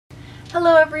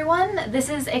Hello everyone! This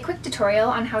is a quick tutorial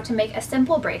on how to make a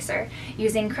simple bracer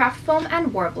using craft foam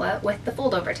and Worbla with the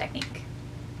fold over technique.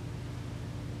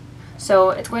 So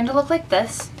it's going to look like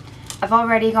this. I've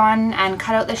already gone and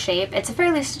cut out the shape. It's a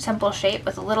fairly simple shape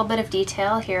with a little bit of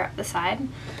detail here at the side.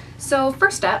 So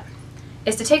first step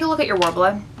is to take a look at your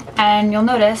Worbla, and you'll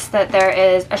notice that there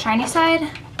is a shiny side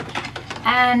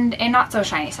and a not so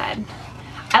shiny side.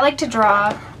 I like to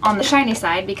draw on the shiny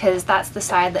side because that's the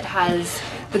side that has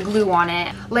the glue on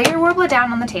it. Lay your Worbla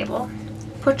down on the table,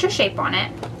 put your shape on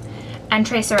it, and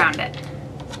trace around it.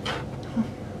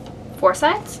 4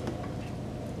 sides.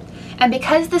 And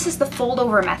because this is the fold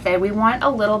over method, we want a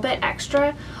little bit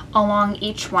extra along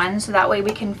each one so that way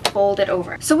we can fold it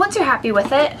over. So once you're happy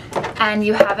with it and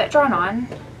you have it drawn on,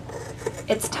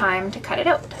 it's time to cut it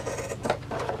out.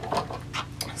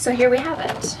 So here we have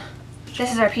it.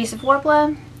 This is our piece of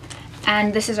Worbla,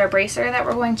 and this is our bracer that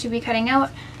we're going to be cutting out.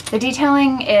 The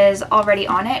detailing is already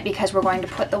on it because we're going to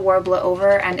put the Worbla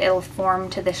over and it'll form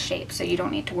to this shape, so you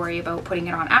don't need to worry about putting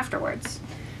it on afterwards.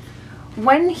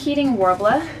 When heating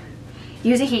Worbla,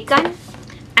 use a heat gun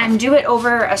and do it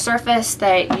over a surface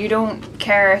that you don't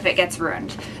care if it gets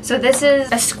ruined. So this is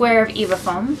a square of Eva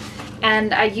foam,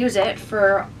 and I use it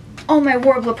for all my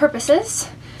Worbla purposes.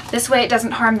 This way it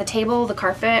doesn't harm the table, the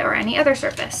carpet, or any other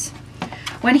surface.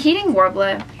 When heating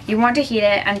Worbla, you want to heat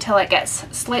it until it gets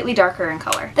slightly darker in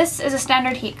color. This is a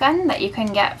standard heat gun that you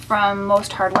can get from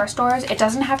most hardware stores. It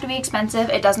doesn't have to be expensive,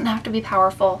 it doesn't have to be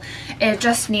powerful, it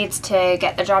just needs to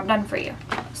get the job done for you.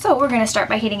 So we're going to start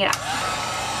by heating it up.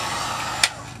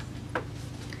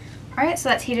 Alright, so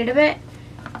that's heated a bit.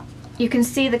 You can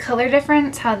see the color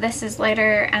difference, how this is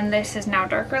lighter and this is now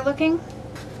darker looking.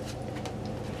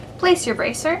 Place your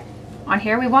bracer on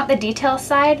here. We want the detail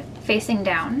side facing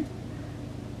down.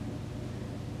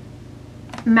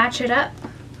 Match it up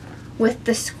with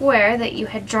the square that you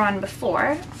had drawn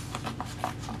before,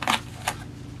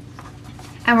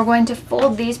 and we're going to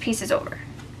fold these pieces over.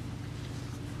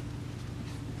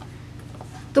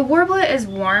 The Worbla is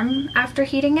warm after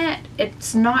heating it.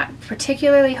 It's not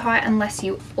particularly hot unless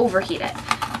you overheat it.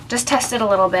 Just test it a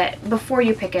little bit before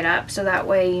you pick it up so that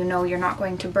way you know you're not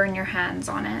going to burn your hands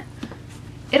on it.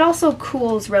 It also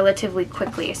cools relatively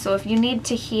quickly, so if you need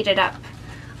to heat it up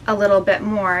a little bit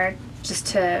more just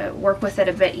to work with it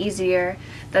a bit easier,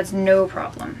 that's no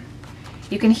problem.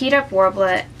 You can heat up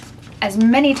Worbla as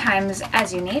many times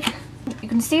as you need. You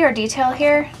can see our detail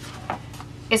here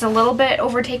is a little bit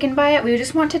overtaken by it. We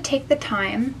just want to take the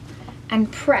time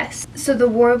and press so the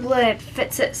Worbla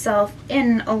fits itself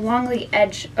in along the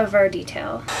edge of our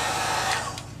detail.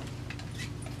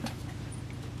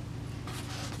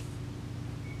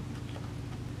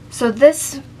 So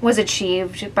this was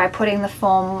achieved by putting the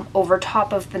foam over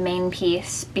top of the main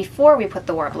piece before we put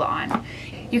the Worbla on.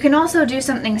 You can also do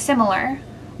something similar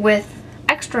with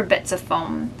extra bits of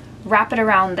foam, wrap it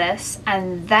around this,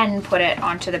 and then put it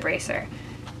onto the bracer.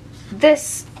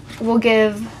 This will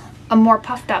give a more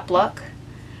puffed up look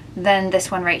than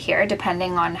this one right here,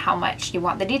 depending on how much you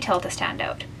want the detail to stand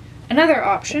out. Another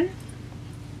option,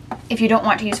 if you don't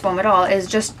want to use foam at all, is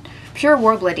just pure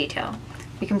Worbla detail.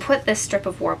 We can put this strip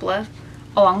of Worbla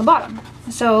along the bottom.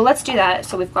 So let's do that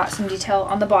so we've got some detail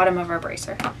on the bottom of our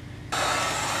bracer.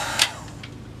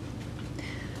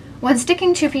 When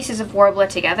sticking 2 pieces of Worbla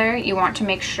together, you want to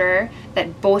make sure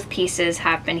that both pieces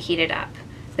have been heated up.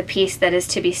 The piece that is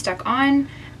to be stuck on,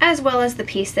 as well as the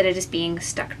piece that it is being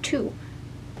stuck to.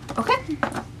 Okay,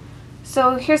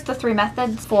 so here's the 3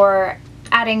 methods for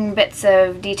adding bits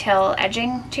of detail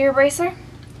edging to your bracer.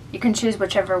 You can choose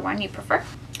whichever one you prefer.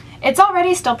 It's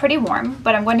already still pretty warm,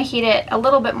 but I'm going to heat it a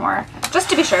little bit more,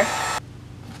 just to be sure.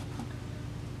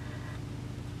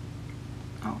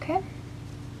 Okay.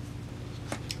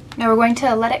 Now we're going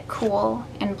to let it cool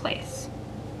in place.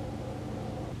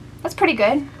 That's pretty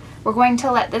good. We're going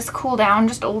to let this cool down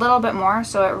just a little bit more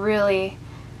so it really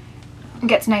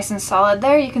gets nice and solid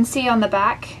there. You can see on the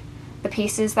back the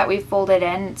pieces that we've folded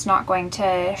in. It's not going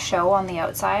to show on the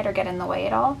outside or get in the way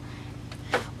at all.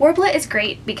 Worbla is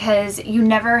great because you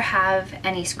never have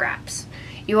any scraps.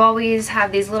 You always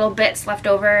have these little bits left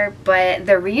over, but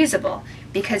they're reusable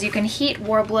because you can heat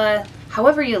Worbla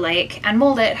however you like and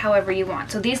mold it however you want.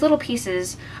 So these little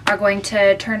pieces are going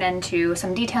to turn into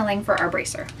some detailing for our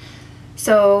bracer.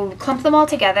 So clump them all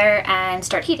together and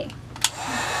start heating.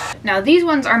 Now these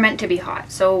ones are meant to be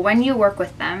hot, so when you work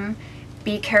with them,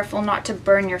 be careful not to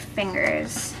burn your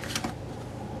fingers.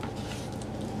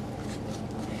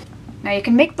 Now you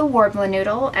can make the Worbla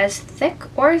noodle as thick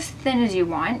or as thin as you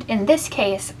want. In this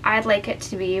case, I'd like it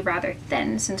to be rather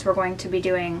thin since we're going to be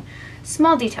doing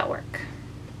small detail work.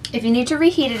 If you need to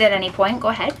reheat it at any point, go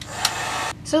ahead.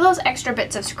 So those extra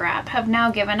bits of scrap have now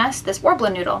given us this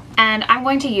Worbla noodle, and I'm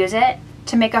going to use it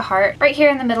to make a heart right here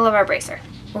in the middle of our bracer.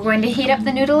 We're going to heat up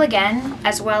the noodle again,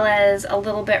 as well as a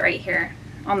little bit right here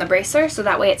on the bracer, so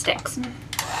that way it sticks.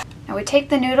 Now we take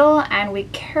the noodle and we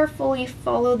carefully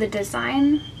follow the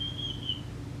design.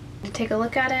 Take a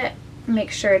look at it,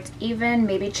 make sure it's even,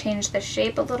 maybe change the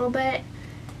shape a little bit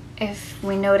if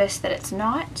we notice that it's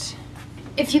not.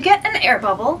 If you get an air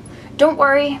bubble, don't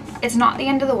worry, it's not the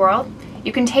end of the world.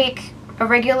 You can take a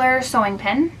regular sewing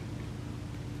pin,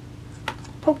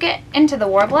 poke it into the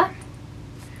Worbla,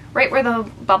 right where the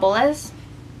bubble is,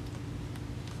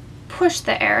 push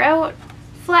the air out,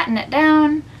 flatten it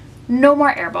down, no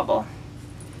more air bubble.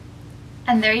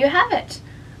 And there you have it,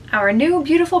 our new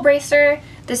beautiful bracer.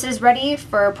 This is ready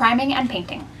for priming and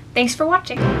painting. Thanks for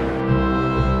watching.